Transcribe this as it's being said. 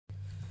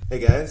Hey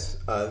guys,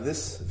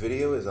 this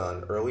video is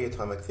on early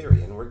atomic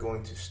theory, and we're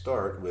going to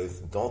start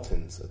with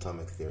Dalton's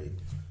atomic theory.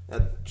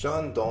 Now,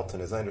 John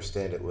Dalton, as I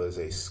understand it, was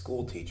a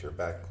school teacher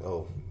back,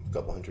 a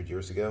couple hundred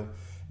years ago,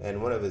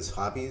 and one of his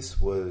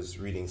hobbies was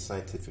reading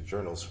scientific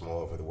journals from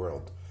all over the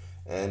world.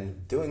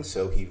 And doing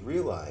so, he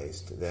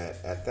realized that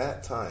at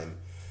that time,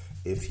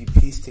 if you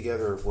piece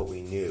together what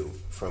we knew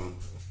from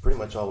pretty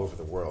much all over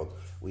the world,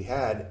 we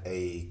had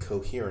a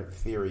coherent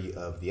theory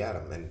of the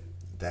atom, and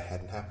that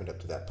hadn't happened up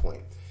to that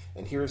point.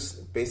 And here's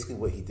basically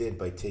what he did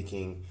by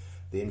taking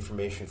the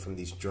information from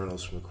these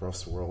journals from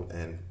across the world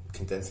and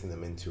condensing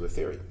them into a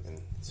theory.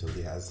 And so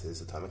he has his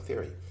atomic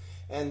theory.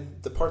 And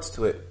the parts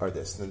to it are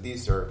this. And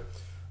these are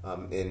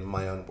in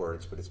my own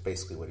words, but it's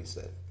basically what he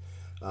said.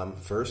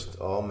 First,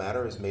 all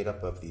matter is made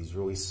up of these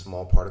really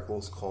small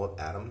particles called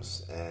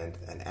atoms. And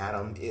an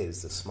atom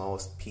is the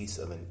smallest piece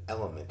of an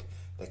element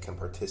that can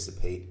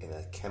participate in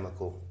a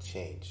chemical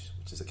change,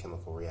 which is a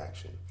chemical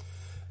reaction.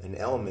 An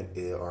element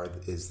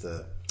is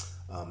the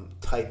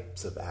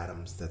types of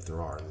atoms that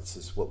there are. And this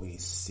is what we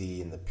see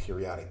in the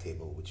periodic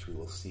table, which we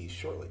will see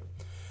shortly.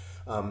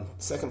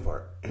 Second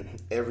part,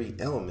 every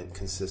element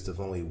consists of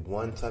only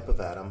one type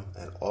of atom,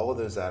 and all of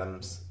those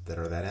atoms that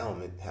are that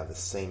element have the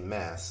same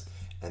mass,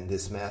 and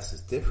this mass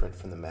is different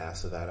from the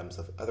mass of atoms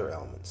of other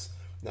elements.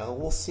 Now,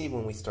 we'll see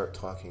when we start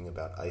talking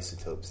about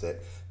isotopes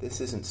that this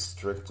isn't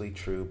strictly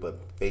true,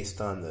 but based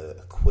on the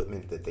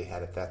equipment that they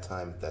had at that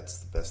time, that's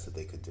the best that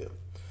they could do.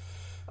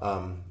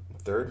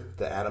 Third,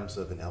 the atoms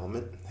of an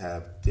element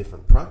have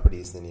different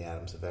properties than the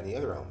atoms of any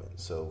other element.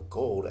 So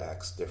gold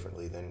acts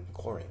differently than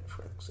chlorine,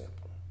 for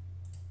example.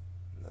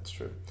 And that's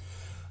true.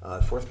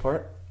 Fourth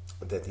part,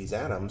 that these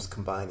atoms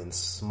combine in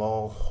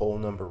small whole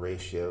number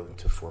ratio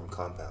to form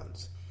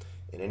compounds.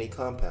 In any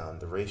compound,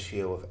 the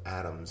ratio of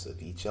atoms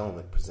of each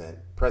element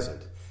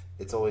present,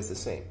 it's always the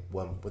same.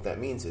 Well, what that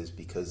means is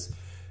because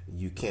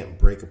you can't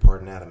break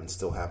apart an atom and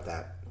still have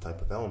that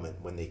type of element,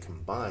 when they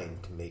combine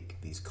to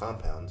make these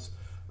compounds,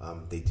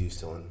 they do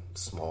so in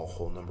small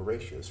whole number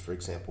ratios. For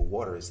example,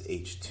 water is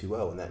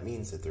H2O, and that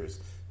means that there's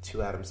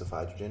 2 atoms of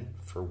hydrogen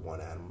for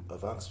 1 atom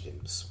of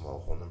oxygen,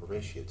 small whole number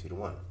ratio, 2 to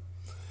 1.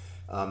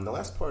 The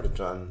last part of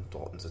John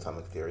Dalton's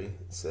atomic theory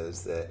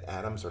says that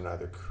atoms are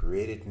neither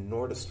created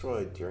nor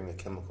destroyed during a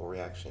chemical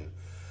reaction.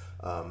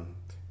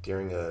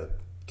 During a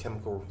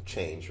chemical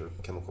change or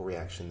chemical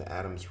reaction, the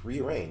atoms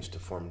rearrange to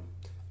form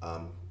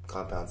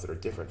compounds that are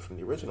different from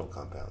the original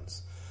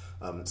compounds.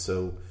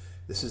 So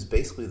this is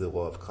basically the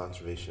law of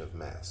conservation of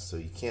mass. So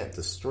you can't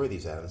destroy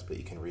these atoms, but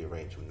you can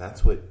rearrange them.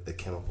 That's what the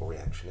chemical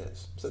reaction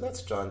is. So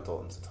that's John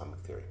Dalton's atomic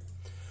theory.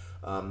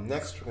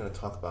 Next, we're going to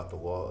talk about the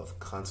law of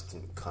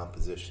constant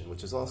composition,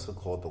 which is also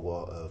called the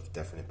law of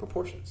definite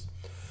proportions.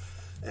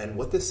 And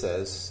what this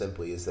says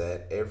simply is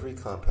that every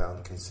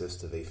compound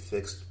consists of a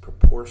fixed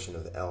proportion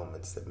of the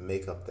elements that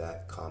make up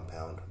that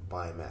compound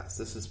by mass.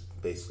 This is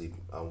basically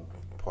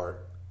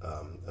part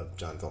of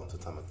John Dalton's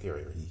atomic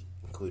theory, or he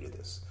included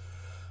this.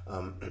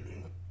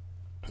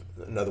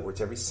 In other words,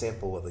 every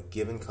sample of a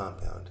given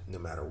compound, no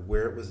matter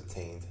where it was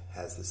obtained,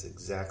 has this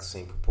exact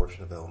same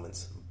proportion of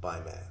elements by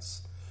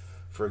mass.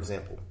 For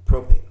example,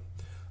 propane.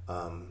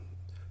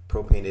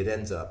 Propane, it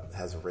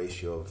has a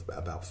ratio of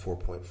about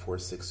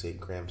 4.468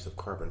 grams of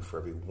carbon for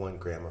every 1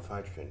 gram of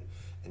hydrogen.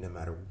 And no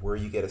matter where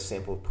you get a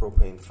sample of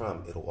propane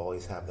from, it'll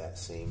always have that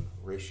same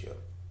ratio.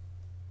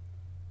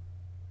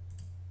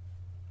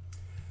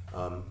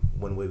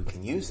 One way we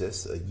can use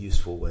this, a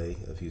useful way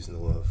of using the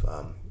law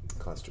of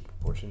constant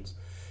proportions,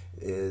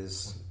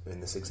 is in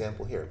this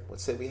example here.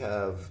 Let's say we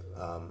have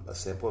a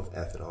sample of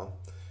ethanol,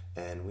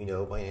 and we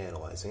know by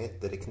analyzing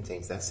it that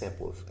that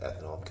sample of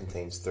ethanol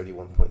contains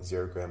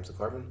 31.0 grams of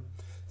carbon,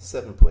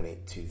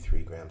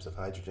 7.823 grams of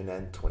hydrogen,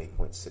 and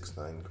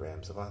 20.69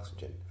 grams of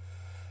oxygen.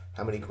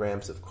 How many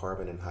grams of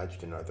carbon and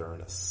hydrogen are there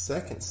in a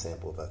second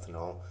sample of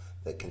ethanol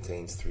that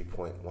contains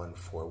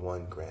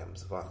 3.141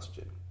 grams of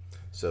oxygen?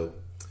 So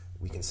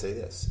we can say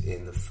this.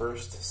 In the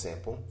first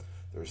sample,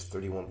 there's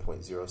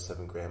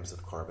 31.07 grams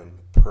of carbon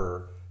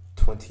per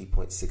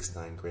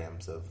 20.69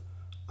 grams of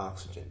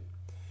oxygen.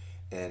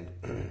 And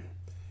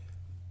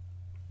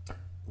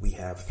we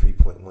have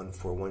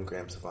 3.141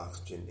 grams of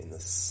oxygen in the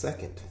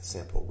second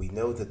sample. We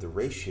know that the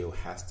ratio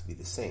has to be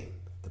the same.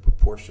 The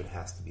proportion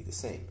has to be the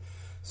same.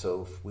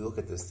 So if we look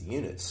at this, the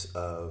units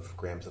of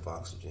grams of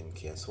oxygen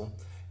cancel,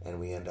 and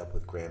we end up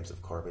with grams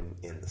of carbon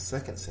in the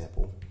second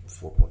sample,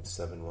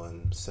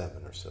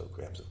 4.717 or so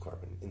grams of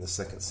carbon in the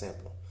second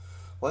sample.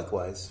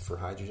 Likewise, for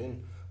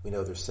hydrogen, we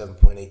know there's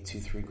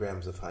 7.823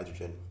 grams of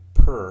hydrogen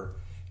per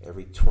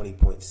every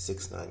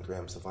 20.69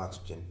 grams of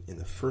oxygen in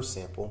the first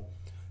sample,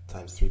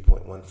 times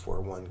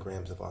 3.141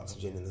 grams of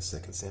oxygen in the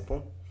second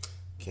sample.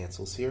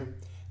 Cancels here,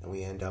 and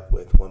we end up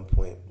with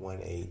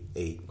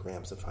 1.188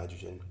 grams of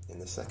hydrogen in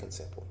the second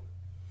sample.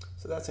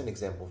 So that's an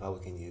example of how we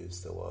can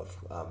use the law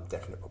of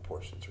definite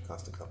proportions or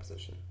constant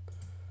composition.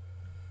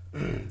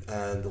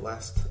 And the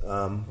last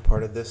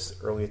part of this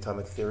early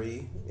atomic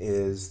theory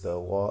is the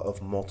law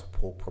of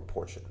multiple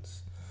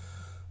proportions.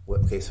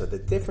 Okay, so the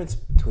difference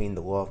between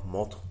the law of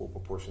multiple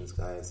proportions,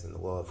 guys, and the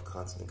law of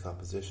constant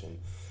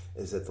composition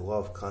is that the law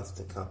of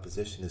constant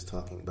composition is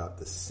talking about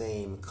the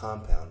same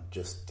compound,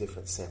 just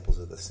different samples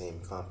of the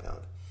same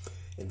compound.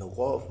 In the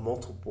law of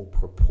multiple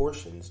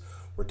proportions,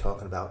 we're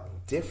talking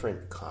about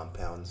different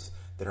compounds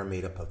that are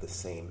made up of the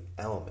same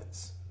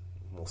elements.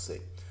 We'll see.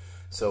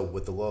 So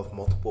what the law of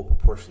multiple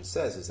proportions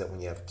says is that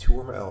when you have two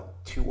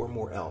or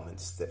more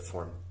elements that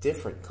form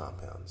different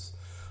compounds,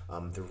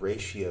 the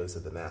ratios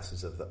of the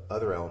masses of the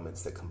other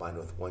elements that combine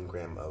with 1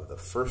 gram of the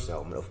first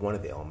element of one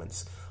of the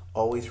elements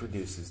always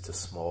reduces to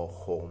small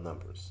whole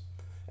numbers.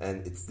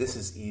 And this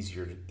is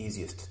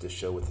easiest to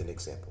show with an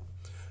example.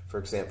 For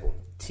example,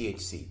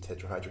 THC,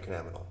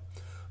 tetrahydrocannabinol,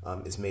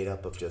 is made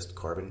up of just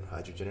carbon,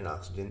 hydrogen, and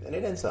oxygen, and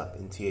it ends up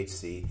in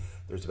THC,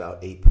 there's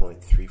about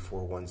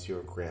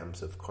 8.3410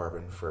 grams of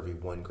carbon for every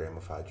 1 gram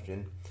of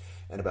hydrogen,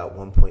 and about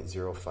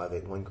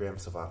 1.0581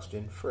 grams of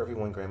oxygen for every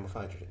 1 gram of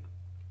hydrogen.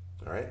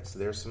 All right, so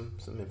there's some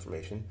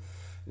information.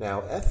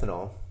 Now,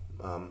 ethanol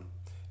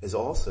is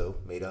also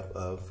made up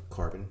of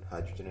carbon,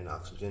 hydrogen, and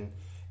oxygen,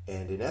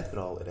 and in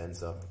ethanol, it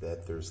ends up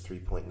that there's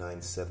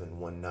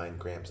 3.9719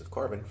 grams of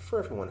carbon for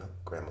every 1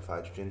 gram of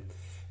hydrogen,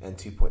 and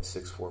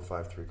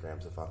 2.6453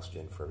 grams of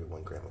oxygen for every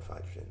 1 gram of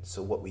hydrogen.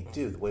 So what we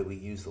do, the way we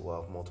use the law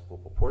of multiple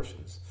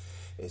proportions,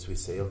 is we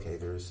say, okay,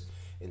 there's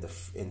in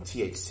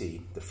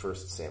THC, the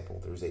first sample,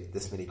 there's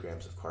this many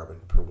grams of carbon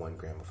per 1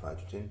 gram of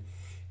hydrogen.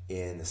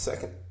 In the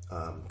second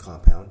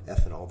compound,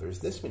 ethanol, there's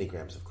this many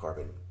grams of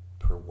carbon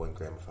per 1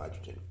 gram of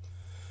hydrogen.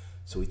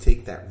 So we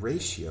take that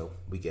ratio,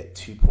 we get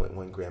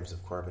 2.1 grams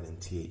of carbon in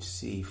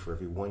THC for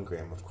every 1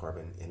 gram of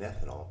carbon in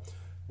ethanol,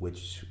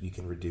 which you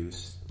can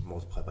reduce,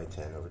 multiply by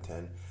 10 over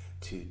 10,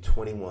 to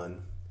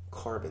 21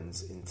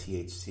 carbons in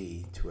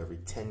THC to every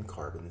 10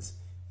 carbons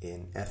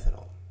in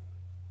ethanol.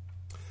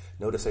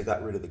 Notice I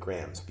got rid of the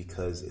grams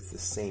because it's the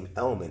same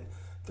element.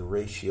 The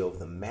ratio of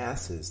the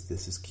masses,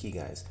 this is key,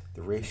 guys,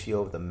 the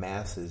ratio of the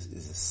masses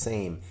is the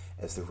same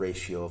as the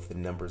ratio of the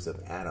numbers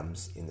of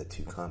atoms in the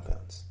two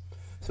compounds.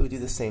 So we do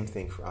the same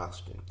thing for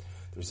oxygen.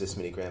 There's this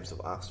many grams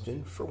of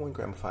oxygen for 1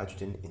 gram of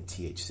hydrogen in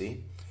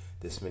THC,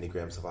 this many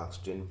grams of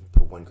oxygen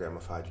per 1 gram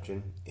of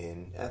hydrogen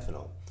in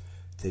ethanol.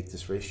 Take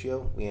this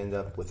ratio, we end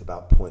up with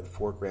about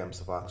 0.4 grams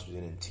of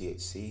oxygen in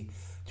THC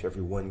to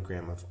every 1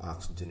 gram of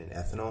oxygen in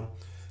ethanol.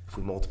 If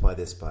we multiply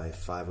this by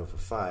 5 over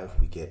 5,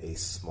 we get a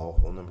small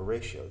whole number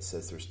ratio. It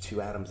says there's 2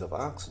 atoms of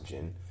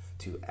oxygen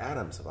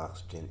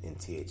in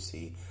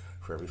THC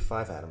for every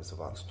 5 atoms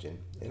of oxygen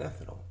in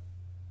ethanol.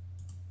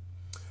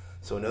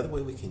 So another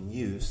way we can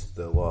use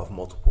the law of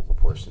multiple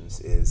proportions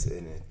is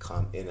in an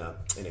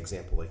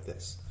example like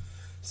this.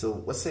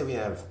 So let's say we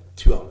have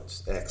 2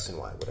 elements, X and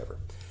Y, whatever,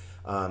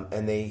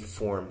 and they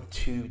form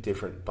 2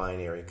 different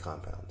binary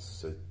compounds.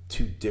 So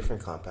 2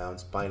 different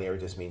compounds. Binary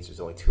just means there's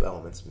only 2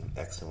 elements,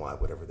 X and Y,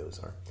 whatever those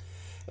are.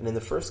 And in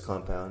the first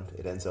compound,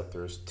 it ends up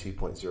there's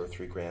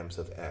 2.03 grams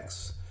of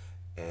X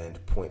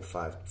and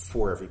 0.5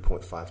 for every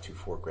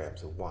 0.524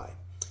 grams of Y.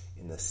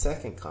 In the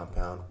second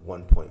compound,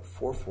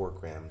 1.44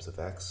 grams of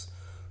X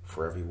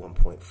for every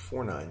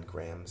 1.49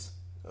 grams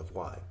of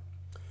Y.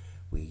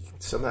 We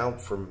somehow,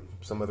 from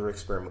some other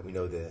experiment, we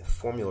know the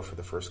formula for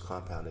the first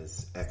compound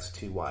is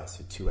X2Y,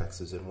 so 2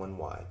 X's and 1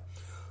 Y.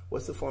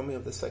 What's the formula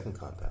of the second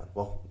compound?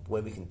 Well, the way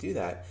we can do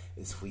that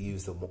is if we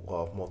use the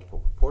law of multiple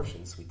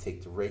proportions. We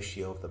take the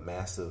ratio of the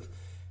mass of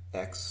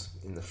X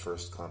in the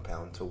first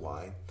compound to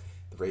Y,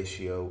 the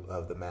ratio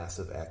of the mass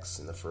of X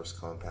in the first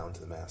compound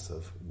to the mass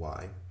of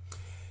Y,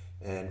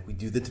 and we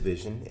do the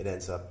division. It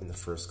ends up in the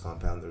first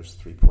compound there's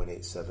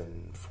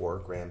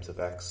 3.874 grams of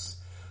X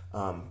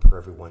per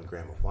every 1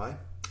 gram of Y,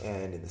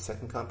 and in the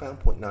second compound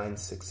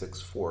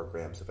 0.9664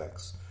 grams of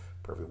X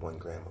per every 1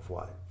 gram of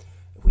Y.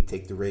 If we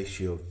take the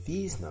ratio of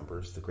these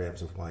numbers, the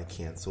grams of Y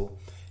cancel,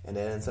 and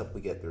it ends up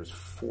there's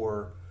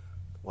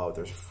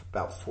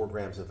about 4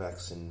 grams of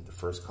X in the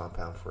first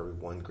compound for every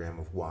 1 gram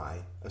of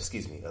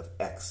of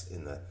X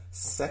in the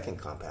second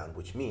compound,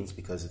 which means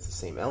because it's the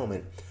same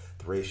element,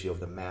 the ratio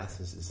of the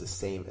masses is the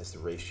same as the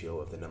ratio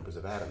of the numbers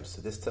of atoms.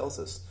 So this tells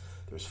us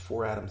there's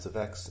 4 atoms of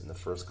X in the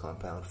first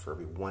compound for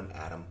every 1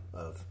 atom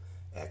of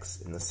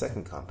X in the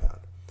second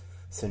compound.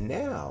 So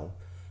now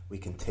we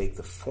can take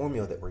the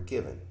formula that we're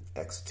given,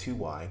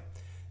 X2Y,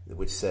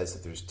 which says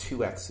that there's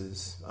 2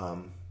 X's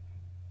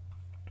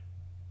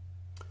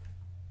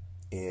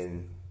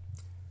in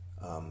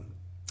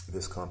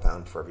this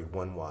compound for every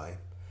 1 Y,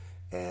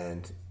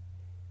 and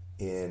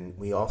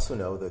we also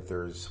know that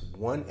there's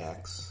 1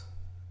 X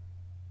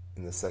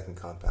in the second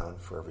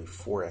compound for every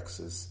 4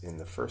 X's in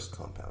the first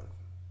compound.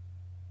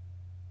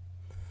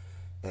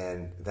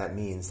 And that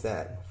means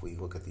that if we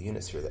look at the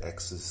units here, the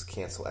X's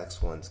cancel,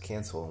 X1s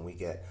cancel, and we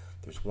get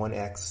there's 1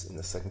 X in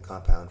the second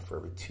compound for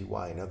every 2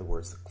 Y. In other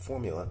words, the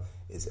formula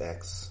is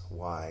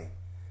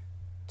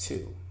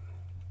XY2.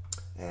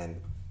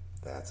 And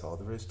that's all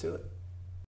there is to it.